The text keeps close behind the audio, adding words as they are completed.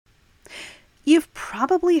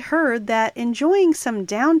probably heard that enjoying some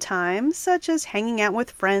downtime, such as hanging out with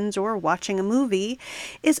friends or watching a movie,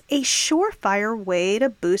 is a surefire way to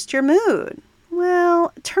boost your mood.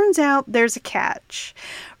 Well, turns out there's a catch.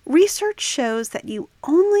 Research shows that you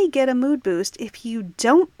only get a mood boost if you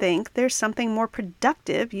don't think there's something more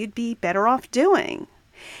productive you'd be better off doing.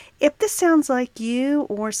 If this sounds like you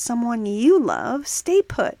or someone you love, stay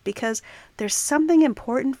put because there's something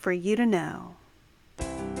important for you to know.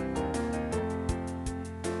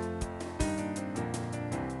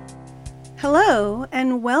 Hello,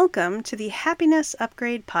 and welcome to the Happiness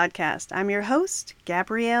Upgrade Podcast. I'm your host,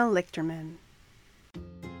 Gabrielle Lichterman.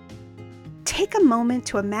 Take a moment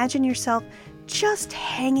to imagine yourself just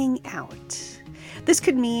hanging out. This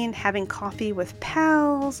could mean having coffee with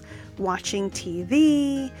pals, watching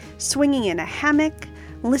TV, swinging in a hammock,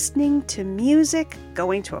 listening to music,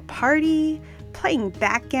 going to a party, playing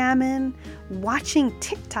backgammon, watching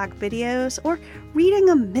TikTok videos, or reading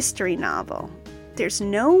a mystery novel. There's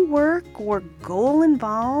no work or goal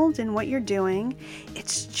involved in what you're doing.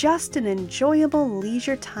 It's just an enjoyable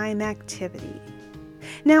leisure time activity.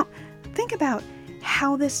 Now, think about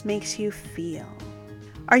how this makes you feel.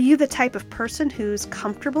 Are you the type of person who's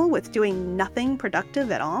comfortable with doing nothing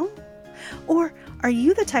productive at all? Or are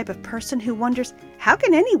you the type of person who wonders, how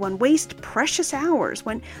can anyone waste precious hours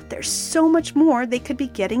when there's so much more they could be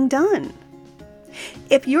getting done?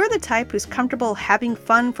 If you're the type who's comfortable having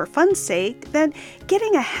fun for fun's sake, then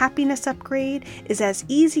getting a happiness upgrade is as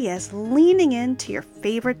easy as leaning into your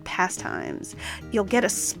favorite pastimes. You'll get a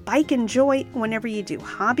spike in joy whenever you do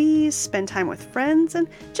hobbies, spend time with friends, and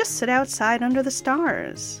just sit outside under the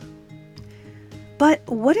stars. But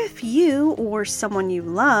what if you or someone you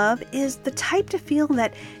love is the type to feel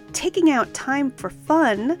that taking out time for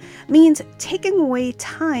fun means taking away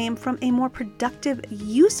time from a more productive,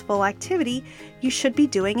 useful activity you should be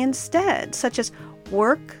doing instead, such as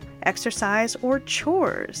work, exercise, or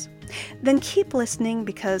chores? Then keep listening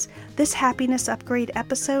because this Happiness Upgrade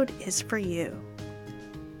episode is for you.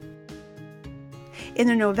 In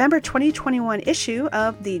the November 2021 issue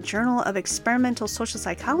of the Journal of Experimental Social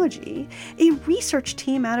Psychology, a research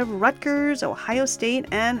team out of Rutgers, Ohio State,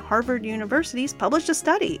 and Harvard Universities published a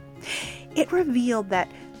study. It revealed that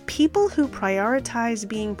people who prioritize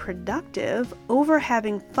being productive over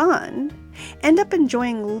having fun end up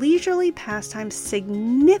enjoying leisurely pastimes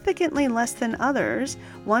significantly less than others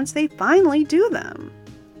once they finally do them.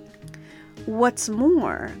 What's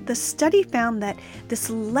more, the study found that this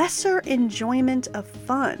lesser enjoyment of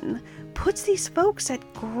fun puts these folks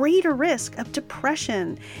at greater risk of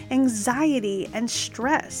depression, anxiety, and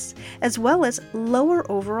stress, as well as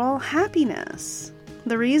lower overall happiness.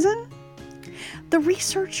 The reason? The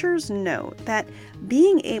researchers note that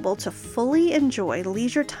being able to fully enjoy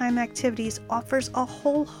leisure time activities offers a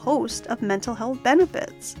whole host of mental health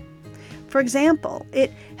benefits. For example,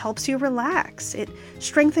 it helps you relax, it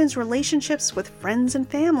strengthens relationships with friends and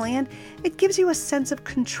family, and it gives you a sense of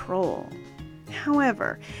control.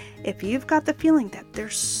 However, if you've got the feeling that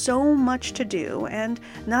there's so much to do and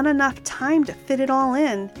not enough time to fit it all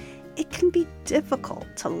in, it can be difficult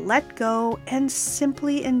to let go and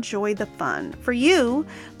simply enjoy the fun. For you,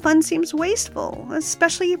 fun seems wasteful,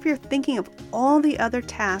 especially if you're thinking of all the other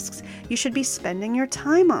tasks you should be spending your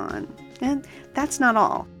time on. And that's not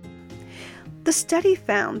all. The study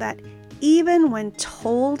found that even when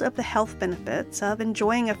told of the health benefits of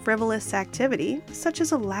enjoying a frivolous activity, such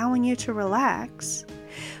as allowing you to relax,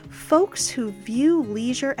 folks who view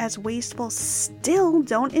leisure as wasteful still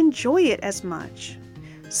don't enjoy it as much.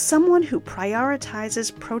 Someone who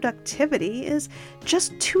prioritizes productivity is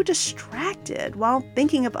just too distracted while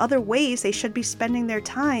thinking of other ways they should be spending their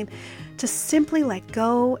time to simply let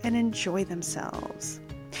go and enjoy themselves.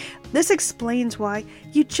 This explains why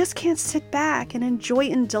you just can't sit back and enjoy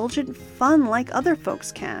indulgent fun like other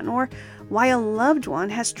folks can, or why a loved one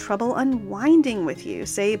has trouble unwinding with you,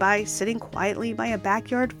 say by sitting quietly by a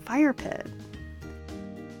backyard fire pit.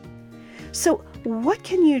 So, what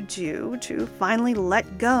can you do to finally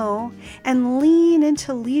let go and lean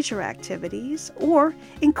into leisure activities, or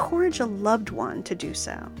encourage a loved one to do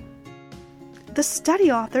so? The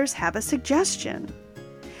study authors have a suggestion.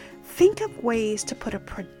 Think of ways to put a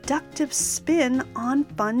productive spin on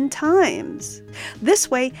fun times. This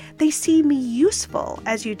way, they seem useful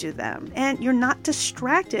as you do them, and you're not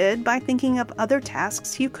distracted by thinking of other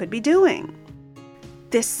tasks you could be doing.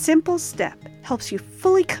 This simple step helps you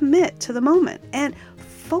fully commit to the moment and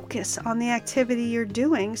focus on the activity you're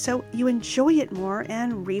doing so you enjoy it more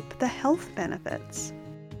and reap the health benefits.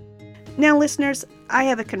 Now, listeners, I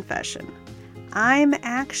have a confession. I'm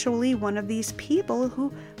actually one of these people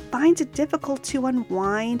who finds it difficult to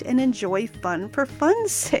unwind and enjoy fun for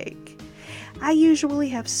fun's sake. I usually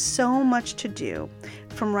have so much to do,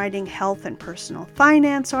 from writing health and personal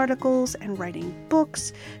finance articles and writing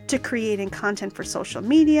books, to creating content for social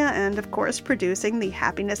media, and of course producing the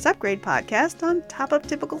Happiness Upgrade podcast on top of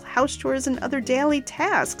typical house chores and other daily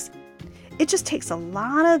tasks. It just takes a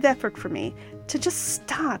lot of effort for me to just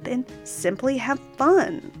stop and simply have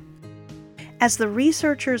fun. As the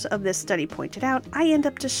researchers of this study pointed out, I end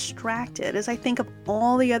up distracted as I think of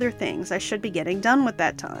all the other things I should be getting done with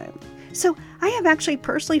that time. So I have actually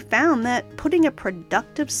personally found that putting a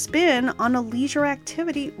productive spin on a leisure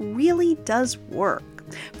activity really does work.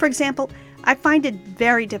 For example, I find it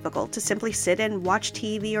very difficult to simply sit and watch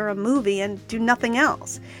TV or a movie and do nothing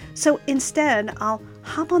else. So instead, I'll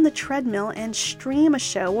hop on the treadmill and stream a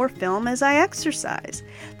show or film as I exercise.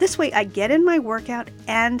 This way I get in my workout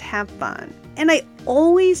and have fun. And I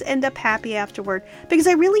always end up happy afterward because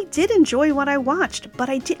I really did enjoy what I watched, but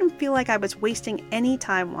I didn't feel like I was wasting any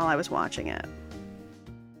time while I was watching it.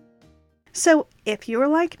 So if you're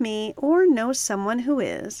like me or know someone who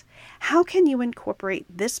is, how can you incorporate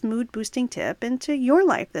this mood-boosting tip into your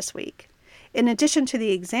life this week? In addition to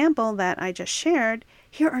the example that I just shared,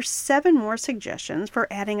 here are 7 more suggestions for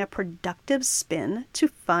adding a productive spin to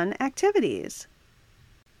fun activities.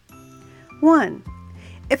 1.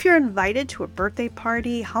 If you're invited to a birthday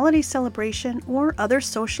party, holiday celebration, or other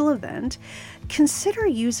social event, consider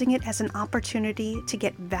using it as an opportunity to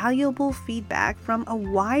get valuable feedback from a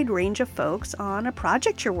wide range of folks on a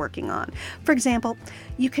project you're working on. For example,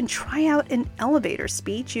 you can try out an elevator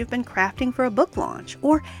speech you've been crafting for a book launch,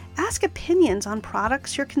 or ask opinions on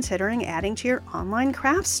products you're considering adding to your online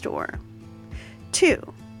craft store.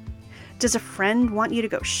 2. Does a friend want you to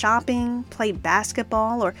go shopping, play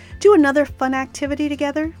basketball, or do another fun activity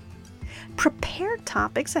together? Prepare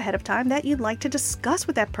topics ahead of time that you'd like to discuss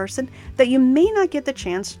with that person that you may not get the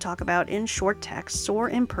chance to talk about in short texts or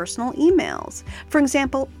in personal emails. For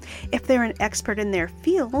example, if they're an expert in their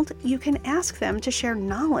field, you can ask them to share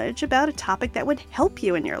knowledge about a topic that would help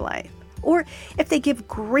you in your life. Or if they give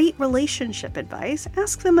great relationship advice,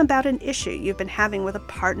 ask them about an issue you've been having with a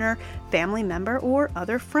partner, family member, or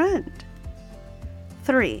other friend.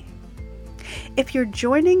 3. If you're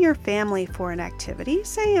joining your family for an activity,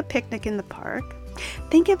 say a picnic in the park,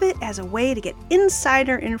 think of it as a way to get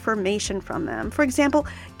insider information from them. For example,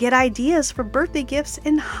 get ideas for birthday gifts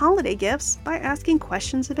and holiday gifts by asking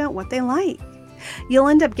questions about what they like. You'll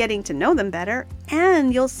end up getting to know them better,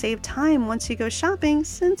 and you'll save time once you go shopping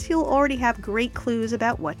since you'll already have great clues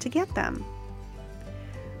about what to get them.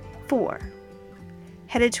 4.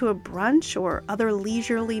 Headed to a brunch or other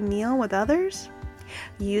leisurely meal with others?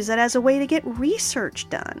 Use it as a way to get research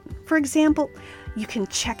done. For example, you can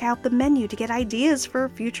check out the menu to get ideas for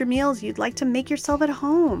future meals you'd like to make yourself at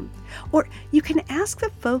home. Or you can ask the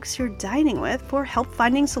folks you're dining with for help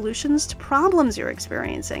finding solutions to problems you're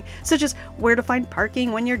experiencing, such as where to find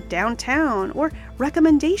parking when you're downtown or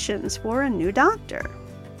recommendations for a new doctor.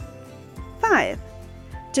 5.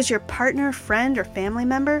 Does your partner, friend, or family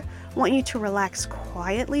member want you to relax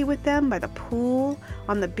quietly with them by the pool,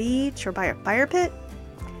 on the beach, or by a fire pit?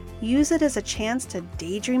 Use it as a chance to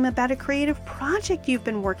daydream about a creative project you've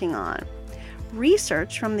been working on.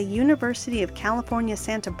 Research from the University of California,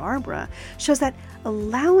 Santa Barbara shows that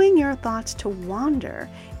allowing your thoughts to wander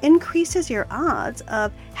increases your odds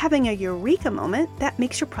of having a eureka moment that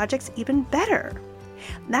makes your projects even better.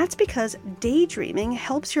 That's because daydreaming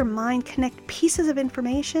helps your mind connect pieces of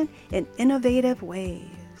information in innovative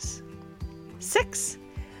ways. 6.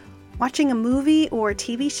 Watching a movie or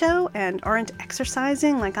TV show and aren't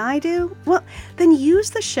exercising like I do? Well, then use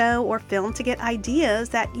the show or film to get ideas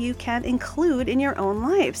that you can include in your own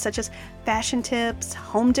life, such as fashion tips,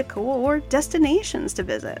 home decor, or destinations to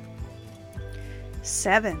visit.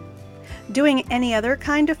 7. Doing any other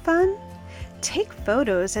kind of fun? Take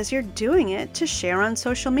photos as you're doing it to share on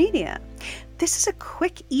social media. This is a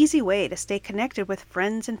quick, easy way to stay connected with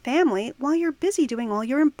friends and family while you're busy doing all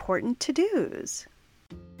your important to-dos.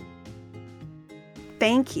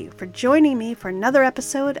 Thank you for joining me for another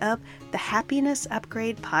episode of the Happiness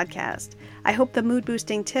Upgrade podcast. I hope the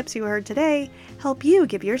mood-boosting tips you heard today help you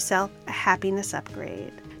give yourself a happiness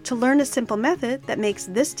upgrade. To learn a simple method that makes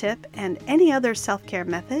this tip and any other self-care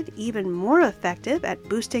method even more effective at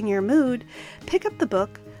boosting your mood, pick up the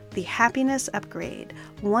book, The Happiness Upgrade,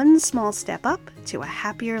 One Small Step Up to a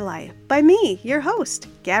Happier Life, by me, your host,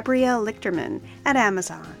 Gabrielle Lichterman, at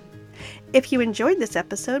Amazon. If you enjoyed this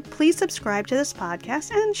episode, please subscribe to this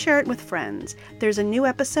podcast and share it with friends. There's a new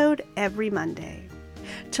episode every Monday.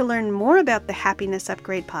 To learn more about the Happiness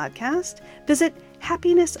Upgrade podcast, visit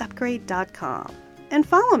happinessupgrade.com. and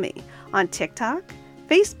follow me on TikTok,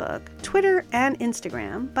 Facebook, Twitter, and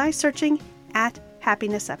Instagram by searching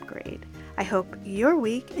 @HappinessUpgrade. I hope your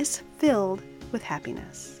week is filled with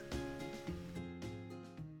happiness.